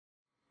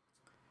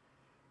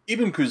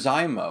Ibn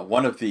Khuzaimah,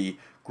 one of the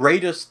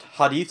greatest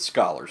hadith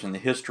scholars in the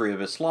history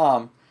of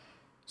Islam,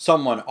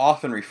 someone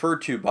often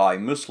referred to by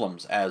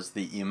Muslims as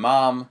the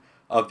Imam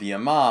of the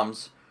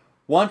Imams,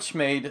 once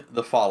made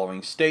the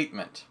following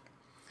statement: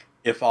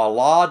 "If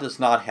Allah does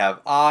not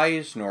have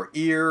eyes, nor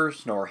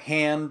ears, nor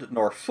hand,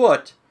 nor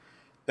foot,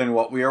 then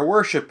what we are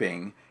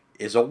worshipping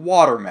is a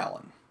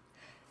watermelon."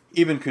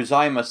 Ibn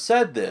Khuzaimah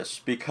said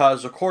this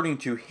because, according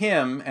to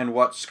him and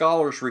what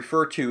scholars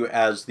refer to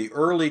as the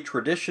early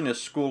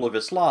traditionist school of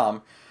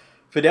Islam,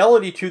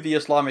 fidelity to the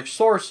Islamic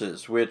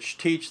sources, which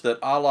teach that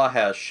Allah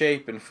has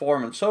shape and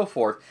form and so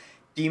forth,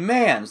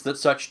 demands that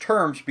such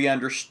terms be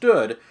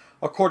understood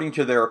according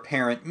to their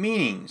apparent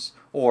meanings,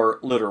 or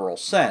literal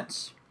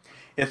sense.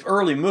 If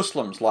early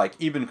Muslims like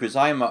Ibn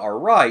Khuzaimah are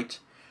right,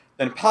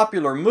 then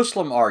popular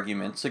Muslim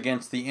arguments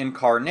against the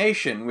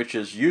incarnation, which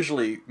is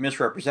usually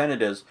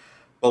misrepresented as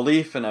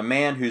belief in a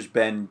man who's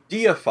been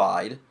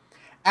deified,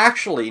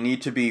 actually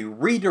need to be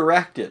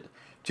redirected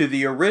to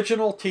the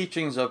original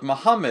teachings of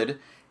Muhammad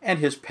and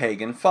his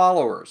pagan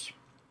followers.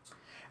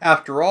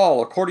 After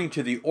all, according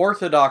to the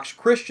Orthodox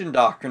Christian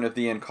doctrine of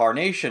the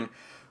Incarnation,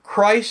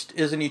 Christ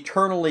is an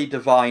eternally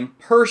divine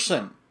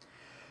person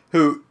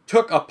who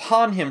took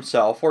upon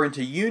himself or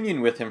into union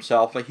with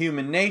himself a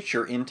human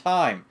nature in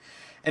time,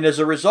 and as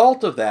a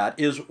result of that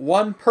is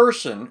one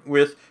person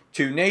with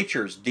two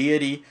natures,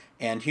 deity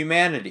and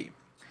humanity.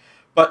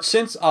 But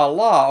since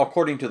Allah,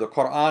 according to the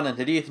Quran and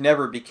Hadith,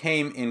 never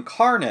became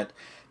incarnate,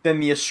 then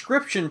the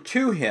ascription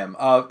to him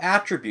of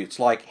attributes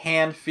like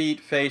hand, feet,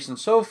 face, and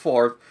so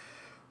forth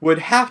would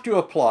have to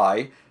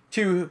apply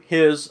to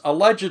his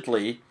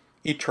allegedly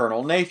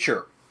eternal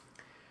nature.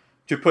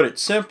 To put it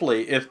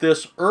simply, if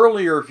this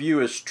earlier view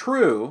is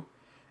true,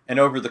 and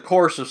over the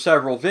course of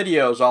several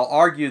videos I'll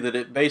argue that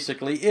it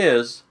basically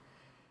is,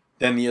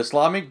 then the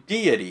Islamic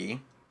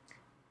deity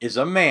is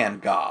a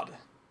man-god.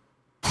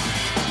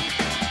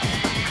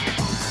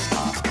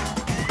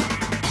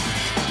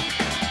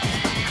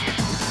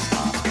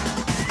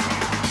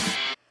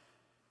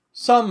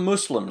 Some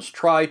Muslims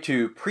try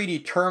to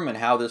predetermine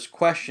how this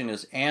question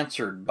is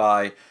answered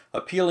by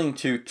appealing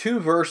to two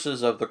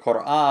verses of the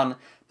Quran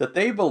that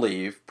they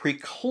believe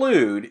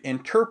preclude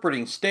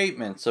interpreting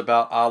statements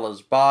about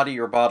Allah's body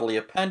or bodily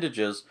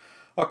appendages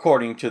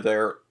according to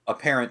their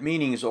apparent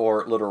meanings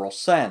or literal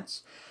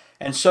sense.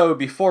 And so,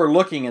 before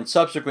looking in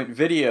subsequent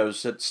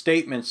videos at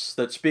statements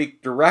that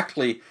speak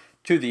directly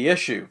to the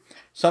issue,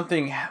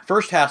 something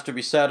first has to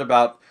be said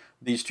about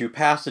these two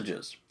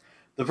passages.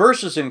 The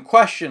verses in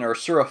question are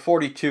Surah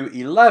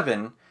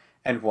 42:11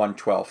 and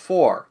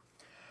 112:4.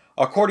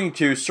 According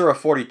to Surah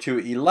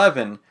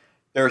 42:11,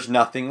 there's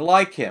nothing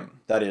like him,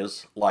 that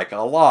is, like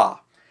Allah.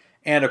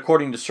 And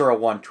according to Surah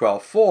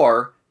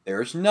 112:4,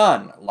 there's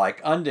none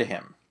like unto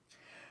him.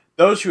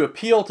 Those who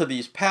appeal to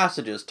these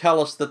passages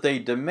tell us that they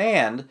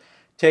demand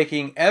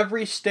taking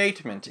every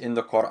statement in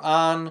the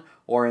Quran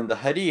or in the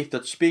Hadith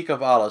that speak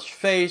of Allah's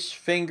face,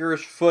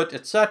 fingers, foot,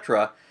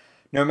 etc.,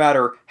 no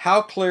matter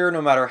how clear,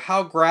 no matter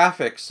how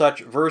graphic such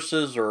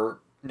verses or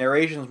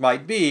narrations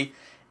might be,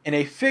 in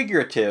a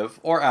figurative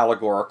or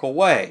allegorical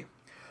way.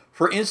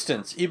 For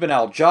instance, Ibn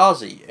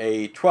al-Jawzi,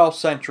 a 12th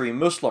century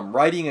Muslim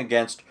writing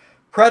against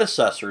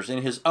predecessors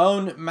in his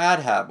own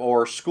madhab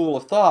or school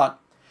of thought,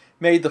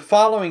 made the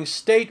following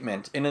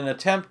statement in an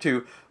attempt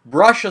to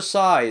brush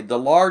aside the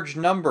large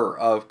number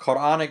of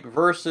Quranic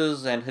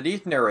verses and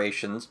Hadith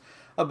narrations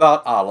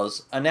about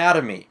Allah's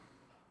anatomy.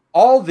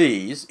 All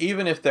these,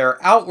 even if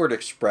their outward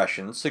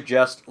expressions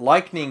suggest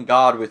likening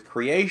God with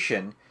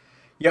creation,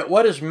 yet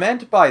what is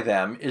meant by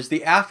them is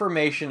the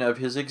affirmation of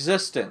his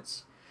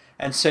existence.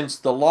 And since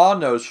the law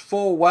knows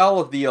full well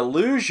of the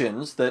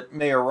illusions that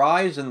may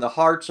arise in the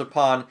hearts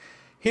upon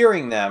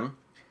hearing them,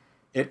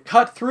 it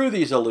cut through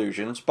these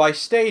illusions by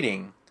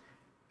stating,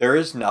 "There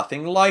is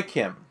nothing like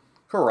him."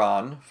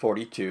 Quran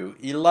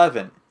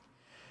 42:11.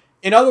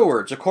 In other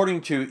words, according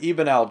to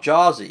Ibn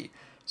al-Jawzi,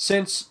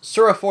 since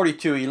Surah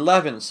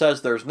 42:11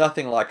 says there's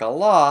nothing like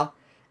Allah,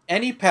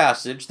 any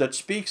passage that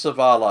speaks of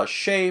Allah's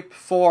shape,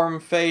 form,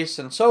 face,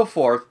 and so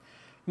forth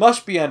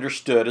must be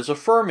understood as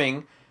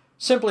affirming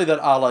simply that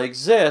Allah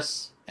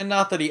exists and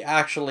not that he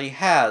actually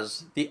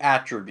has the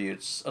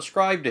attributes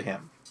ascribed to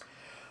him.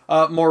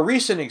 A more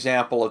recent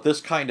example of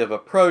this kind of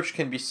approach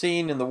can be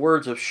seen in the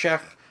words of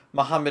Sheikh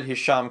Muhammad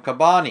Hisham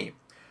Kabani,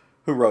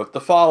 who wrote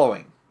the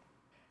following: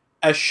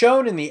 "As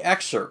shown in the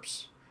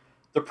excerpts,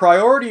 the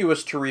priority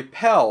was to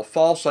repel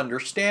false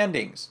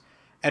understandings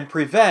and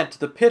prevent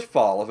the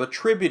pitfall of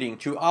attributing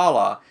to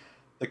Allah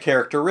the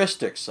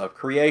characteristics of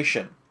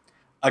creation.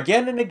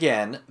 Again and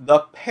again, the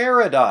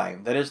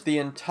paradigm that is the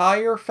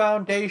entire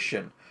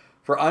foundation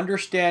for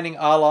understanding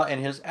Allah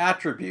and his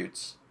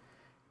attributes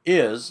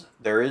is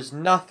there is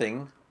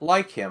nothing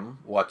like him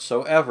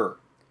whatsoever."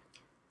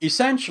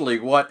 Essentially,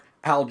 what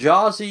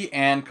al-Jawzi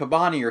and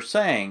Kabani are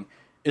saying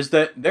is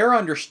that their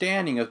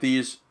understanding of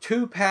these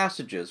two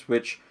passages,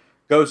 which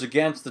goes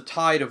against the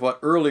tide of what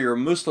earlier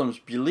Muslims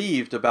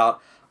believed about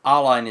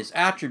Allah and his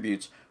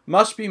attributes,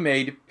 must be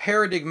made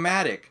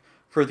paradigmatic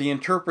for the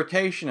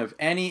interpretation of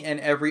any and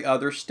every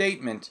other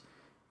statement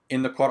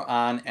in the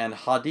Quran and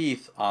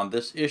Hadith on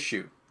this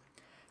issue.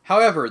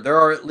 However, there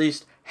are at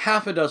least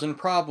half a dozen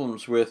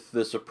problems with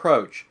this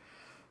approach.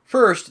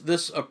 First,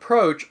 this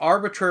approach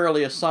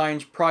arbitrarily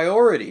assigns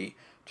priority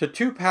to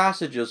two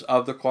passages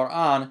of the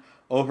Quran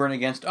over and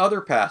against other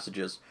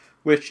passages,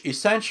 which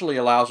essentially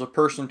allows a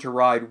person to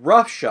ride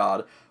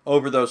roughshod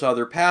over those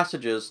other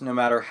passages, no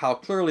matter how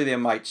clearly they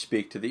might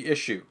speak to the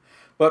issue.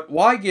 But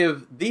why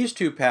give these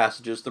two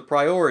passages the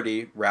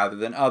priority rather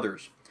than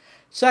others?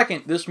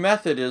 Second, this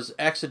method is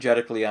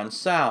exegetically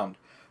unsound.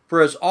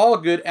 For as all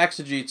good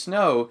exegetes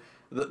know,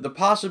 the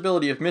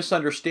possibility of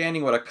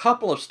misunderstanding what a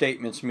couple of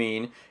statements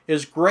mean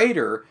is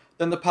greater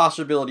than the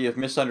possibility of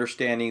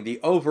misunderstanding the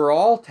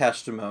overall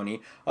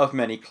testimony of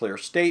many clear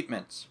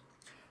statements.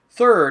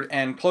 Third,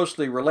 and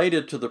closely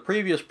related to the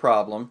previous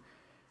problem,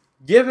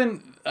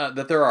 given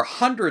that there are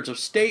hundreds of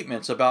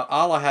statements about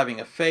Allah having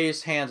a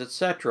face, hands,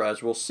 etc.,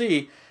 as we'll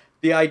see,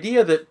 the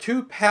idea that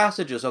two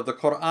passages of the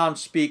Quran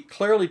speak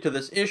clearly to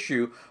this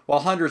issue while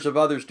hundreds of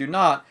others do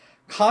not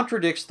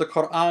contradicts the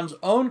Quran's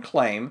own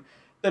claim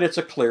that it's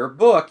a clear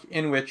book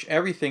in which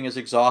everything is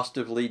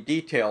exhaustively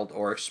detailed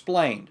or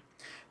explained.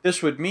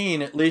 This would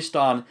mean, at least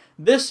on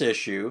this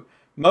issue,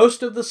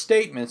 most of the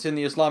statements in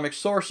the Islamic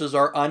sources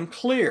are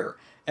unclear,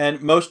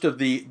 and most of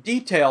the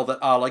detail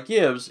that Allah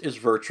gives is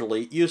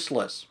virtually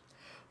useless.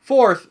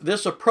 Fourth,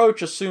 this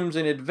approach assumes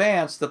in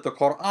advance that the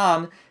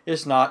Quran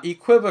is not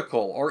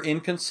equivocal or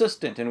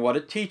inconsistent in what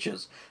it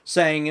teaches,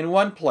 saying in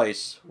one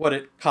place what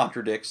it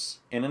contradicts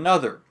in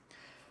another.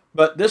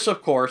 But this,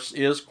 of course,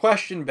 is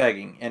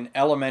question-begging, an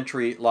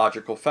elementary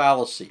logical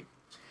fallacy.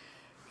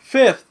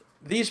 Fifth,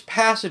 these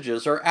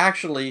passages are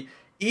actually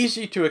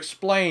easy to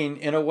explain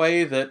in a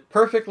way that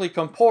perfectly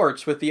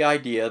comports with the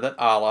idea that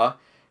Allah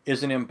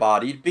is an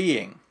embodied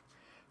being.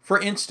 For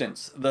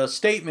instance, the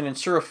statement in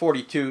Surah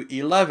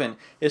 42:11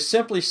 is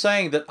simply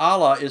saying that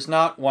Allah is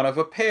not one of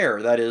a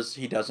pair, that is,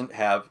 He doesn't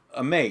have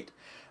a mate.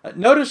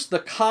 Notice the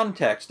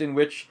context in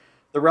which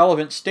the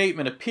relevant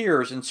statement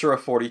appears in Surah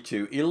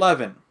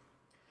 42:11.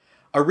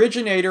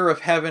 Originator of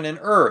heaven and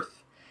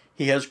earth,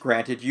 He has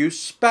granted you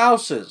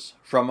spouses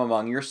from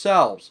among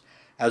yourselves,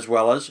 as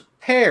well as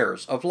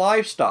pairs of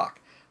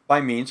livestock, by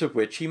means of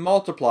which He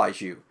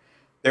multiplies you.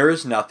 There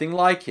is nothing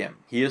like Him.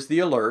 He is the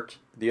alert,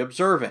 the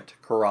observant.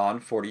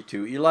 Quran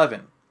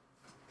 42:11.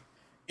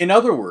 In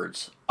other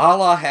words,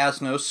 Allah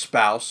has no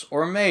spouse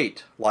or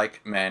mate, like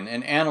men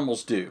and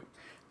animals do.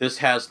 This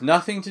has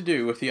nothing to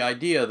do with the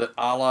idea that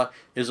Allah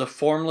is a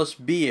formless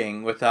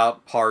being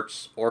without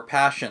parts or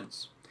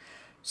passions.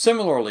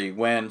 Similarly,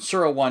 when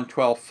Surah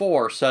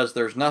 112:4 says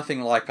there's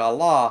nothing like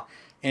Allah,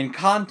 in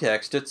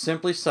context it's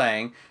simply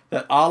saying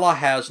that Allah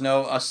has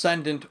no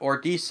ascendant or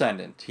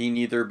descendant. He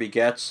neither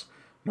begets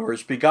nor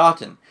is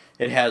begotten.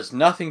 It has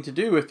nothing to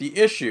do with the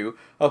issue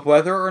of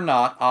whether or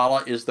not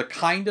Allah is the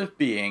kind of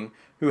being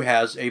who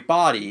has a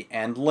body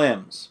and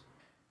limbs.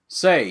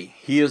 Say,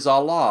 He is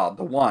Allah,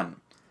 the One,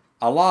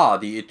 Allah,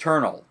 the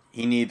Eternal.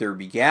 He neither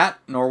begat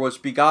nor was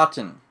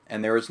begotten,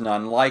 and there is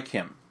none like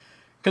Him.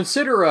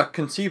 Consider a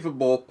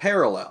conceivable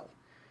parallel.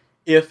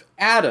 If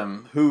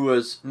Adam, who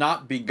was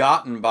not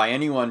begotten by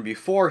anyone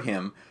before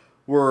him,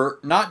 were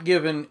not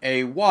given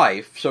a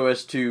wife so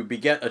as to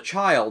beget a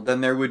child, then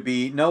there would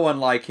be no one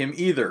like him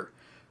either.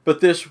 But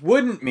this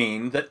wouldn't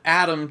mean that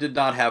Adam did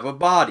not have a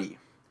body.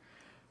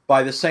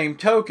 By the same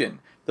token,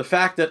 the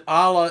fact that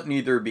Allah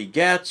neither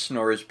begets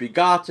nor is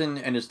begotten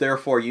and is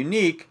therefore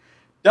unique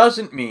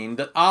doesn't mean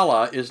that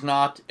Allah is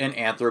not an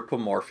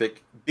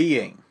anthropomorphic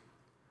being.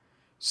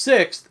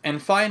 Sixth,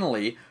 and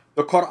finally,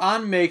 the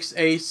Quran makes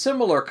a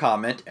similar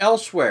comment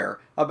elsewhere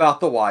about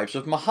the wives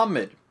of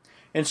Muhammad.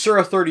 In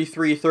Surah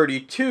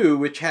 33:32,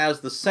 which has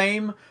the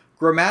same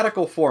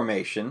grammatical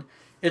formation,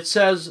 it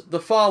says the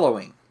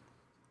following: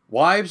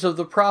 Wives of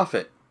the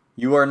Prophet,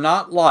 you are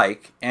not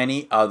like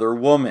any other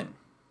woman.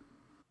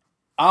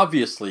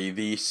 Obviously,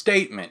 the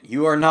statement,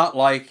 you are not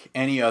like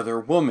any other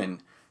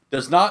woman,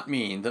 does not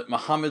mean that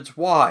Muhammad's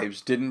wives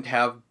didn't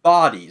have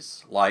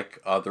bodies like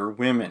other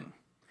women.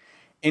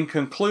 In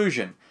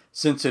conclusion,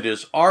 since it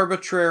is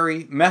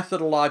arbitrary,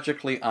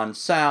 methodologically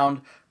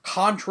unsound,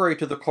 contrary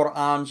to the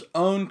Quran's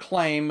own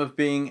claim of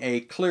being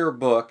a clear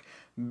book,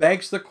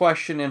 begs the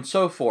question and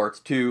so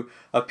forth, to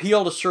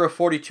appeal to Surah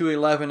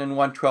 42:11 and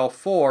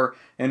 112:4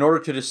 in order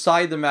to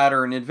decide the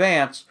matter in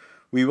advance,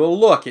 we will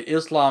look at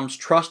Islam's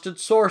trusted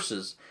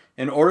sources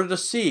in order to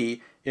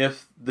see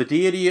if the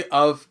deity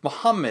of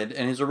Muhammad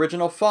and his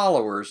original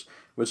followers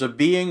was a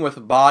being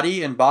with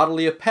body and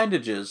bodily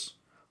appendages,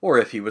 or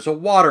if he was a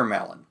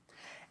watermelon.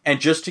 And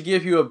just to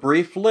give you a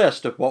brief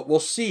list of what we'll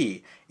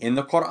see in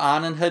the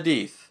Quran and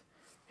Hadith,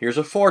 here's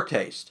a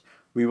foretaste.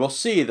 We will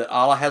see that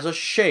Allah has a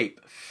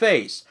shape,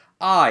 face,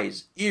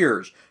 eyes,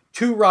 ears,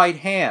 two right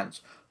hands,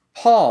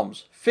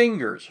 palms,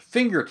 fingers,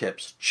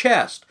 fingertips,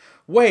 chest,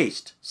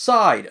 waist,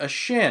 side, a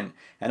shin,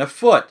 and a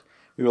foot.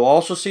 We will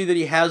also see that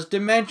He has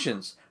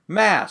dimensions,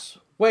 mass,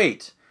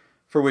 weight,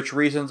 for which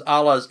reasons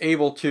Allah is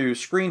able to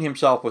screen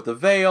Himself with a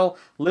veil,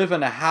 live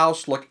in a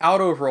house, look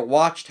out over a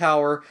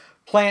watchtower,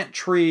 plant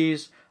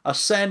trees,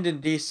 ascend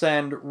and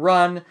descend,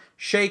 run,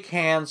 shake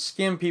hands,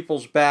 skim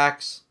people's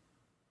backs,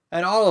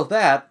 and all of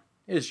that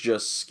is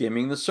just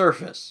skimming the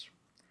surface.